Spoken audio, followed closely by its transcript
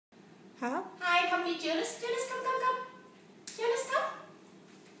Huh? Hi, come meet Jonas. Jonas, come. Jonas, come.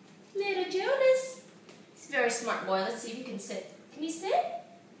 Little Jonas. He's a very smart boy. Let's see if he can sit. Can you sit?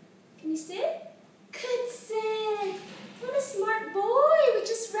 Can you sit? Good sit. What a smart boy. We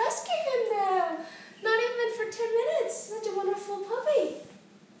just rescued him now. Not even for 10 minutes. Such a wonderful puppy.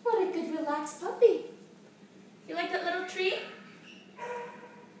 What a good relaxed puppy. You like that little treat?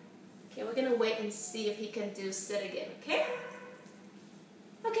 Okay, we're going to wait and see if he can do sit again, okay?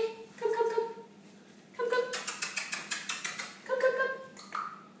 Okay, come. Come.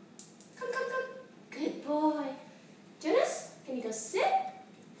 Good boy. Jonas, can you go sit?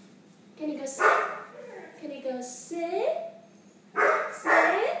 Can you go sit? Can you go sit?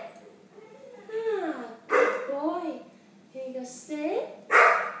 Sit? Ah, good boy. Can you go sit?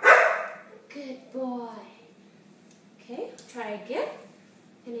 Good boy. Okay, try again.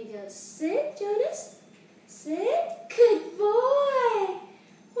 Can you go sit, Jonas? Sit? Good boy.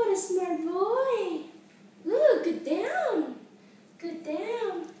 What a smart boy. Ooh, good down. Good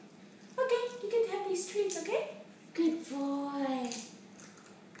down. Okay, you can have these treats, okay? Good boy.